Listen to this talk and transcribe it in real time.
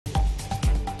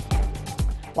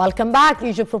Welcome back.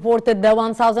 Egypt reported the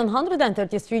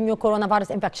 1,133 new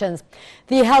coronavirus infections.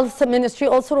 The Health Ministry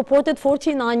also reported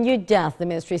 49 new deaths. The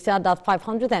ministry said that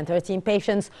 513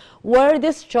 patients were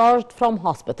discharged from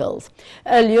hospitals.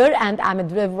 Earlier, and amid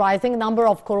the rising number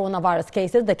of coronavirus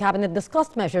cases, the cabinet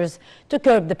discussed measures to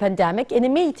curb the pandemic. In a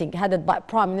meeting headed by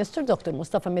Prime Minister Dr.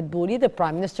 Mustafa Medbouli, the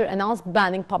Prime Minister announced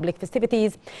banning public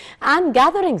festivities and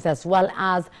gatherings, as well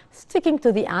as sticking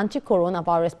to the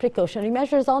anti-coronavirus precautionary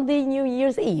measures on the New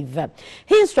Year's Eve.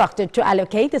 He instructed to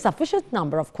allocate a sufficient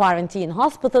number of quarantine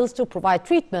hospitals to provide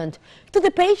treatment to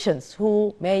the patients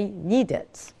who may need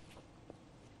it.